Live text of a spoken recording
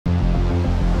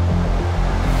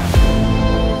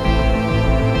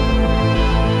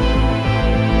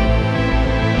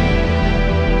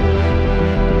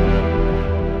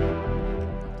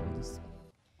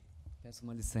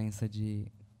licença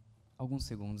de alguns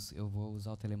segundos. Eu vou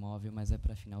usar o telemóvel, mas é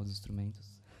para afinar os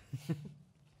instrumentos.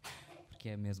 Porque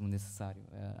é mesmo necessário,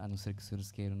 a não ser que os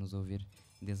senhores queiram nos ouvir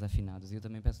desafinados. E eu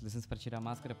também peço licença para tirar a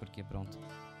máscara, porque, pronto,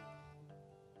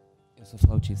 eu sou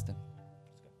flautista.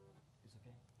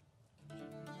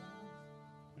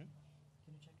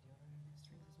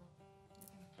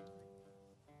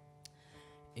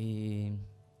 E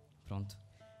pronto.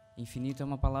 Infinito é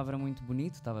uma palavra muito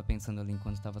bonita, estava pensando ali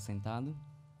enquanto estava sentado,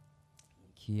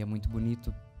 que é muito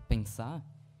bonito pensar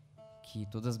que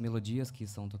todas as melodias que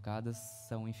são tocadas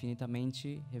são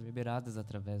infinitamente reverberadas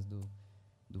através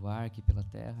do ar aqui pela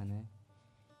terra, né?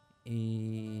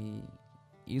 E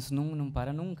isso não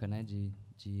para nunca, né?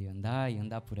 De andar e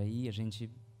andar por aí, a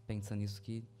gente pensa nisso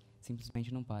que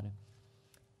simplesmente não para.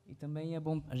 E também é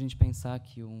bom a gente pensar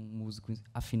que um músico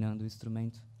afinando o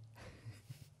instrumento,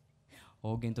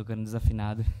 ou alguém tocando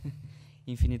desafinado,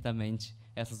 infinitamente,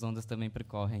 essas ondas também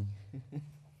percorrem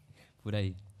por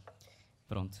aí.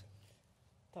 Pronto.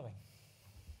 Tá bem.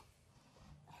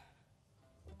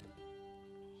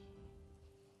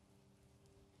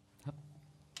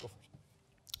 Go first.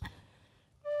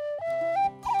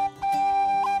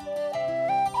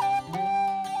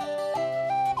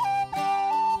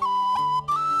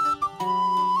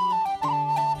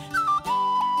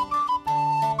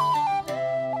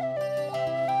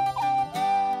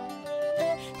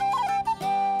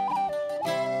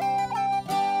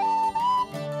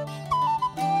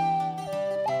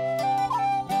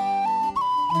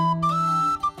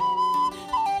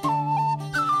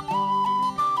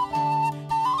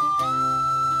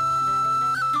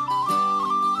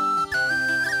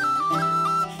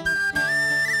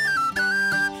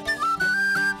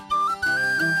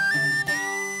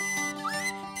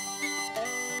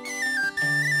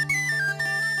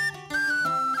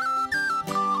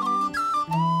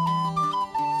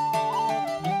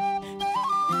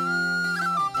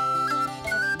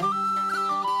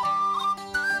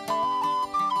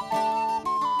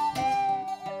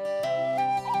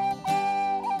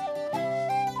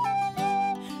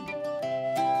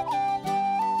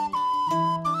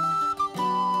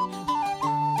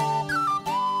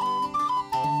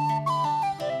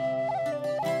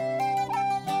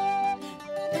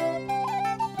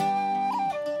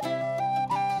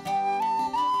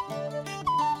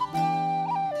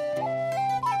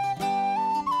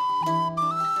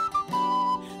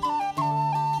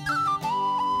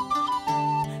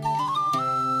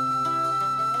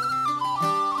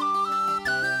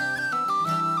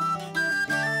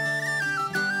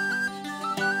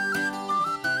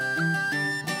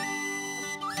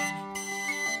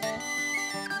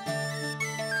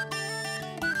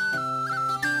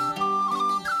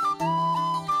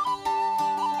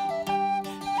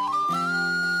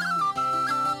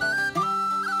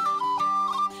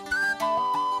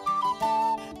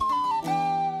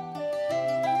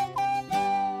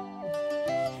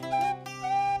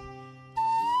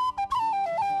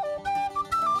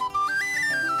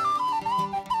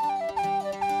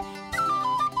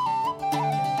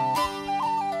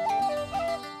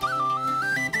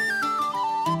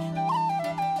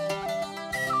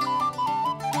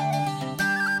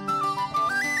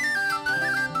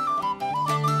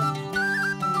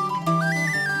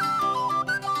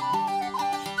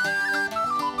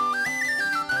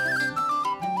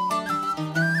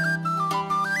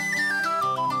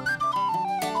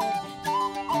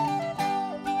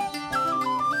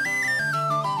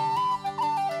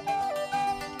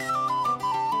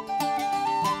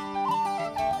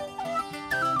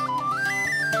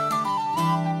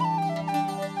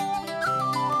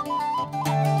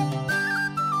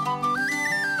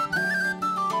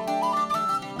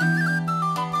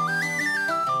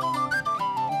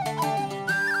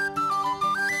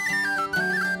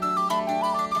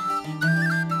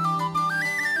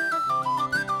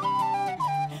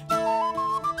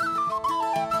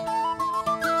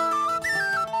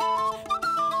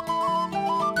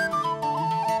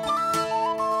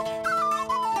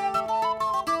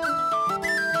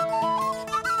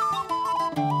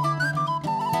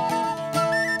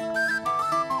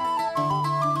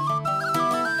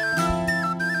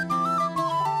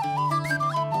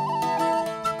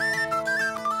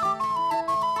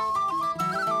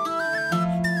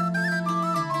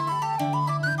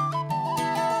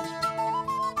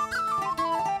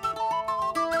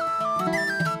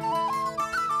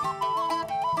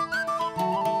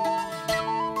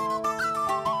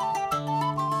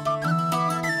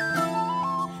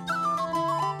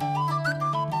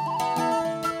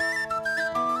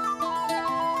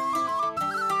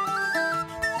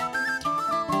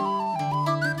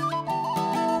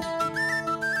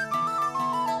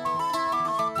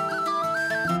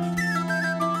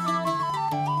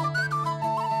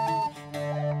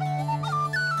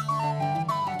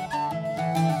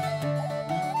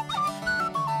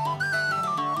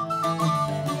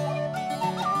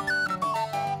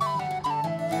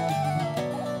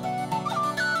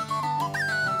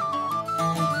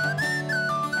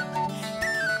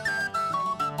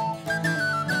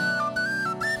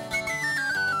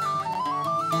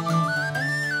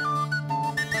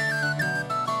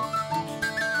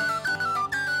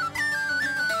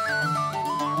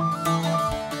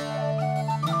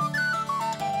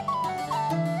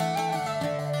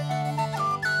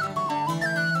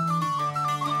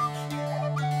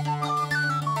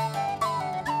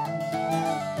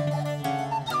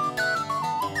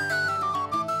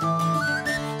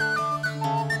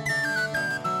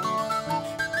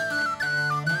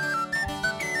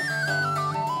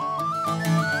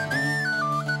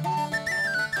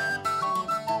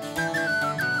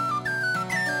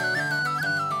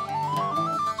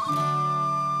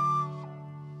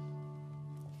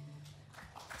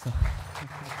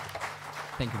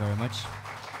 Thank you very much.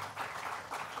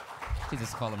 This is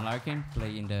Colm Larkin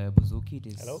playing the bouzouki.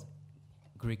 This Hello.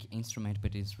 Greek instrument,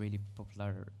 but it's really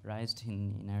popularized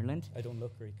in Ireland. I don't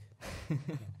look Greek.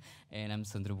 And I'm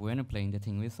Sandro Bueno playing the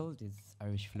tin whistle, this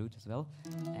Irish flute as well.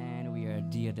 And we are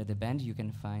Díada the band. You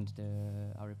can find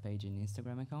our page in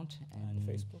Instagram account And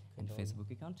Facebook. and all. Facebook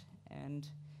account and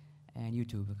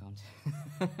YouTube account.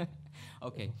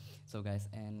 Ok, so guys,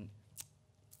 and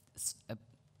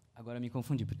agora me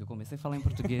confundi porque eu comecei a falar em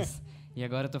português e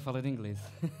agora estou falando inglês.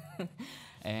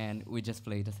 And we just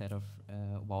played a set of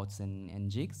waltz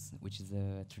and jigs, which is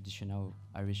a traditional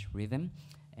Irish rhythm.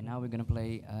 And now we're going to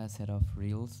play a set of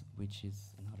reels, which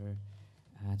is another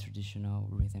traditional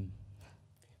rhythm.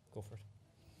 Go for it.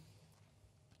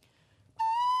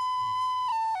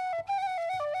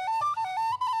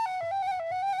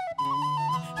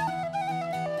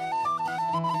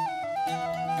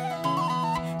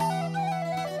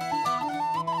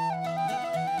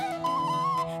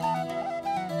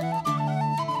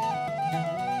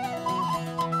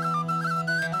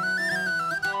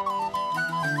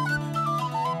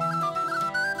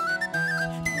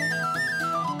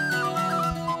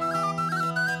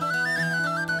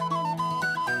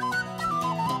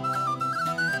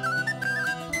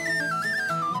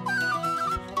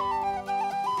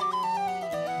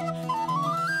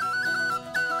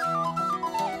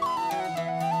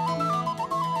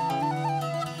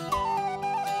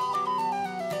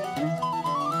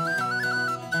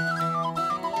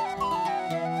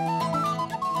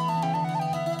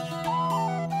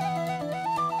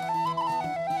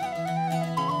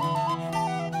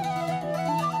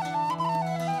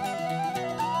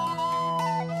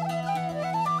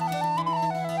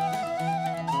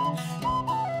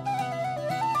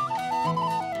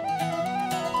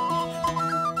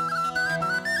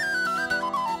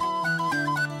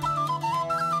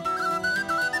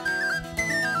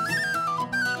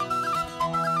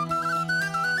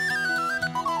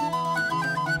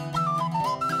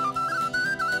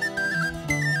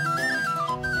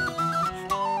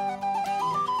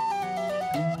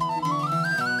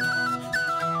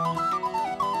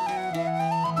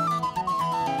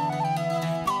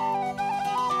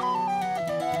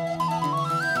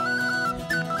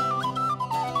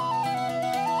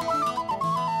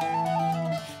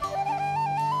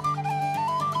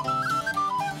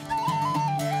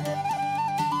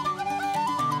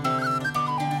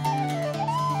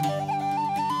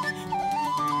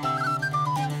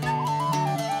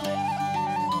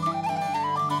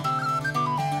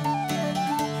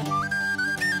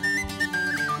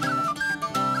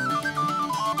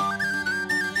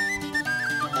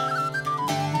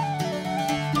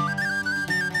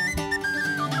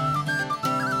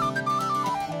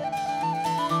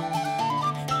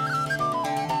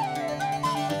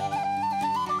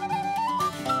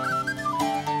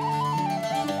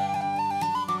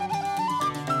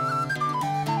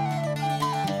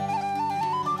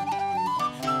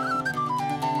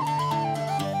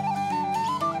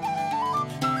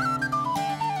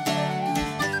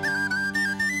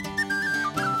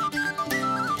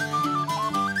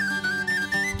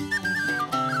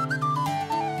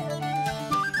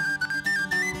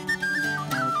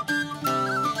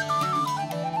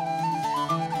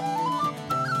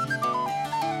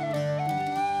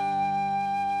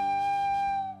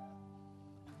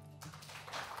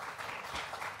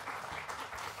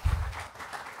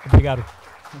 Obrigado.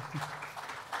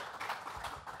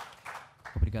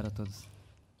 Obrigado a todos.